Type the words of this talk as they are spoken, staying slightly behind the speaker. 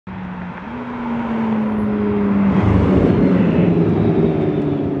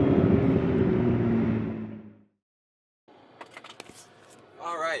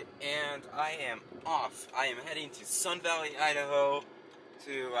I am heading to Sun Valley, Idaho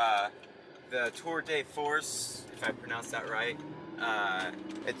to the Tour de Force, if I pronounced that right.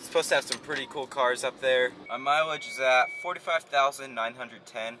 It's supposed to have some pretty cool cars up there. My mileage is at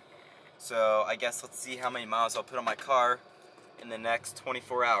 45,910, so I guess let's see how many miles I'll put on my car in the next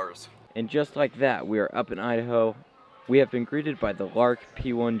 24 hours. And just like that, we are up in Idaho. We have been greeted by the LARK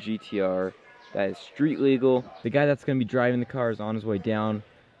P1 GTR. That is street legal. The guy that's going to be driving the car is on his way down,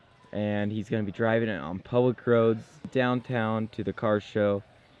 and he's going to be driving it on public roads downtown to the car show,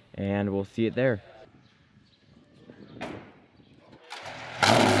 and we'll see it there.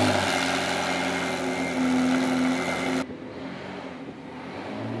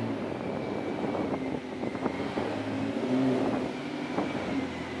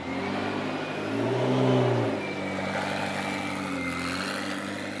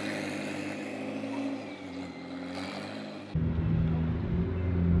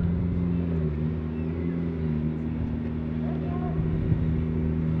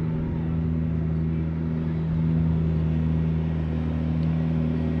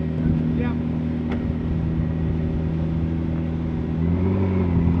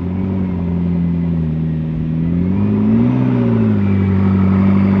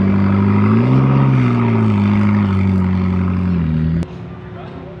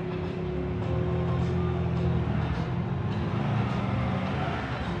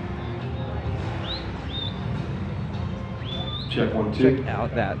 Check 1, 2. Check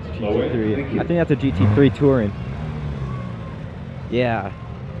out that GT3. I think that's a GT3 Touring. Yeah,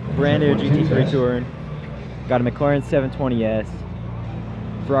 brand new GT3 Touring. Got a McLaren 720S,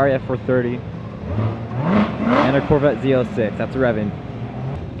 Ferrari F430, and a Corvette Z06. That's a revving.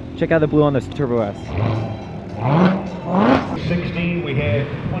 Check out the blue on this Turbo S. 16, we had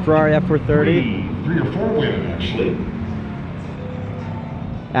Ferrari F430. 3 or 4 women actually.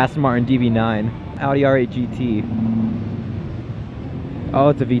 Aston Martin DB9, Audi R8 GT. Oh,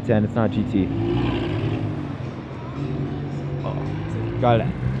 it's a V10, it's not a GT. Got it.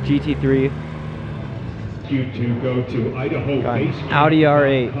 GT3. You to go to Idaho. Got Audi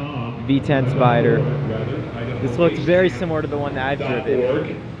R8 V10 Spider. This looks very similar to the one that I've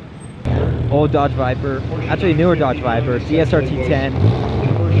driven. Old Dodge Viper, actually newer Dodge Viper, DSRT10.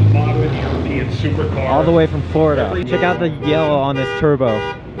 Modern European supercar. All the way from Florida. Check out the yellow on this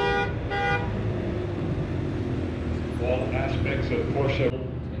turbo. Porsche.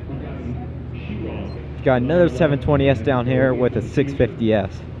 Got another 720S down here with a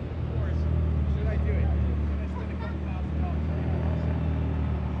 650S.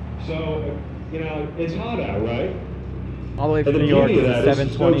 So, you know, it's hot out, right? All the way from New York is a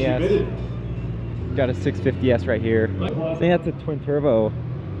 720S. Got a 650S right here. I think that's a twin turbo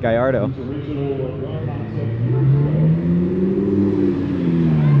Gallardo.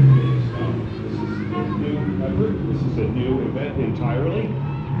 This is a new event entirely.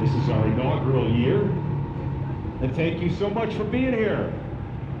 This is our inaugural year. And thank you so much for being here.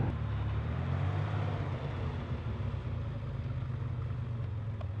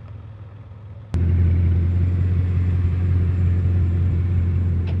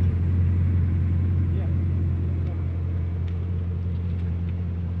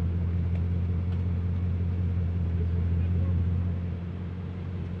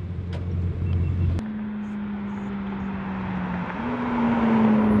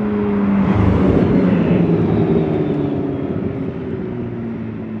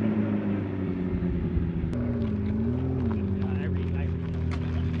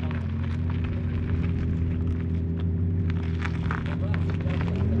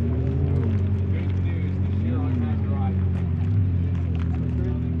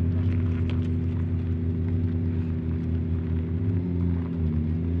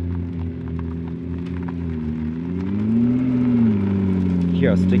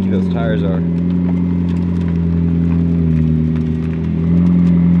 Hear how sticky those tires are.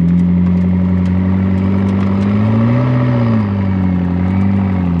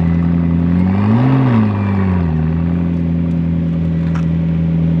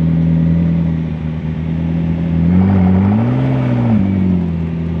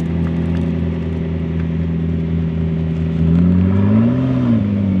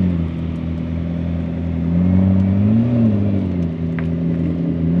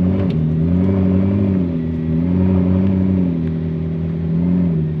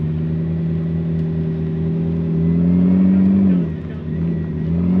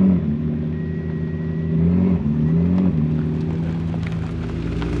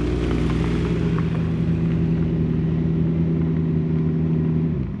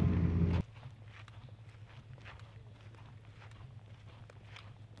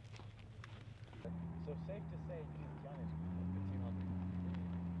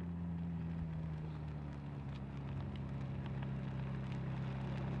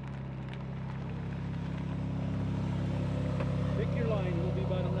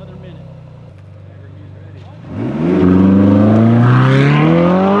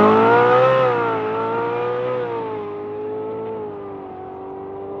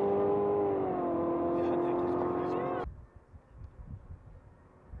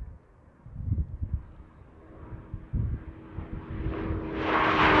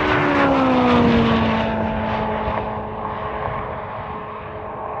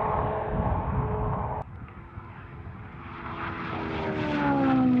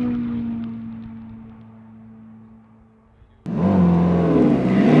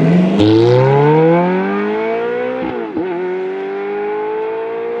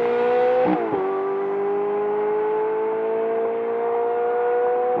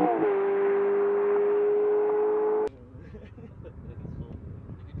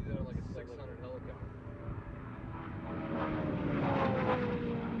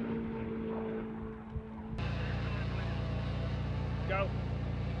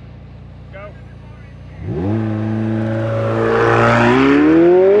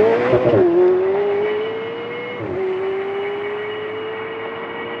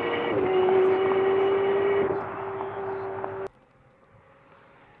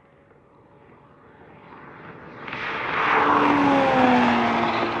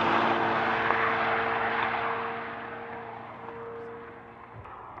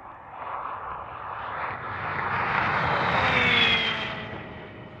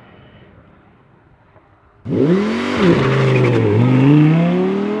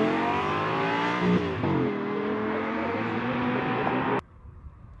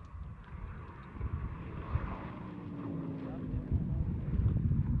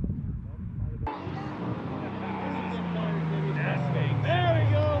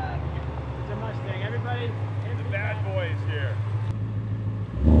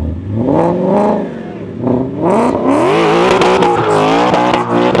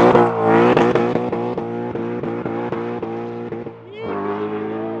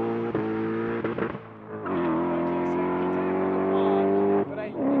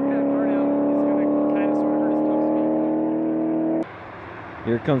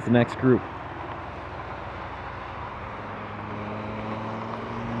 Here comes the next group.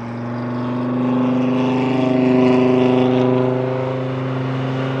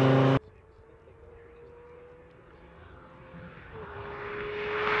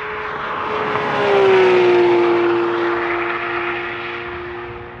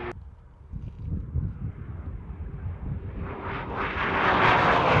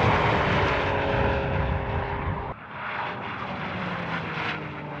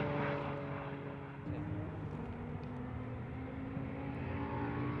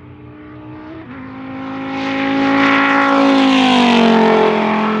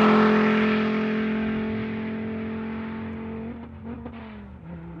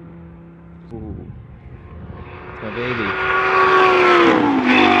 Ooh, it's my baby.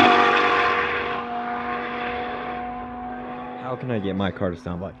 How can I get my car to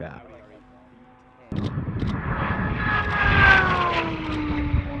sound like that?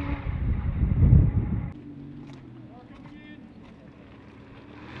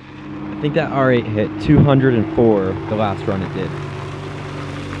 I think that R8 hit 204 the last run it did.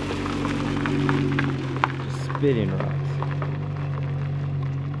 Just spitting rocks.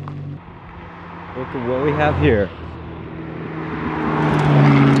 Look at what we have here.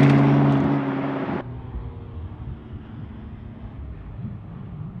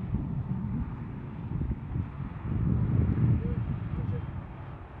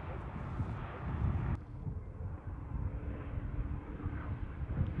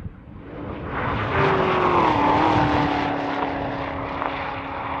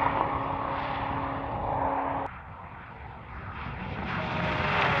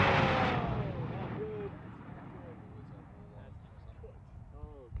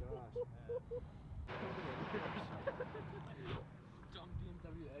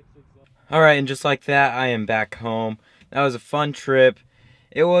 Alright, and just like that, I am back home. That was a fun trip.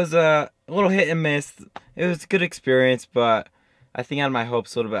 It was a little hit and miss. It was a good experience, but I think I had my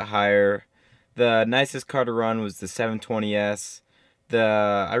hopes a little bit higher. The nicest car to run was the 720S.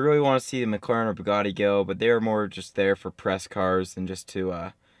 I really want to see the McLaren or Bugatti go, but they were more just there for press cars and just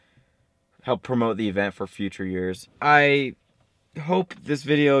to help promote the event for future years. I hope this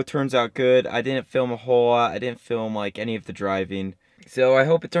video turns out good. I didn't film a whole lot. I didn't film like any of the driving. So I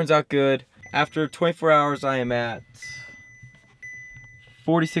hope it turns out good. After 24 hours, I am at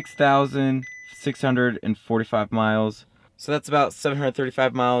 46,645 miles. So that's about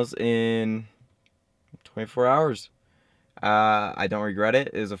 735 miles in 24 hours. I don't regret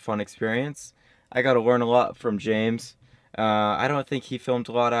it. It was a fun experience. I got to learn a lot from James. I don't think he filmed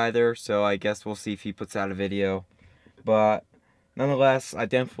a lot either, so I guess we'll see if he puts out a video. But nonetheless,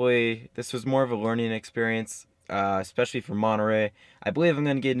 this was more of a learning experience. Especially for Monterey. I believe I'm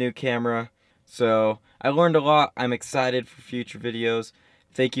going to get a new camera. So, I learned a lot. I'm excited for future videos.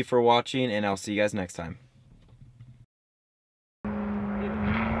 Thank you for watching, and I'll see you guys next time.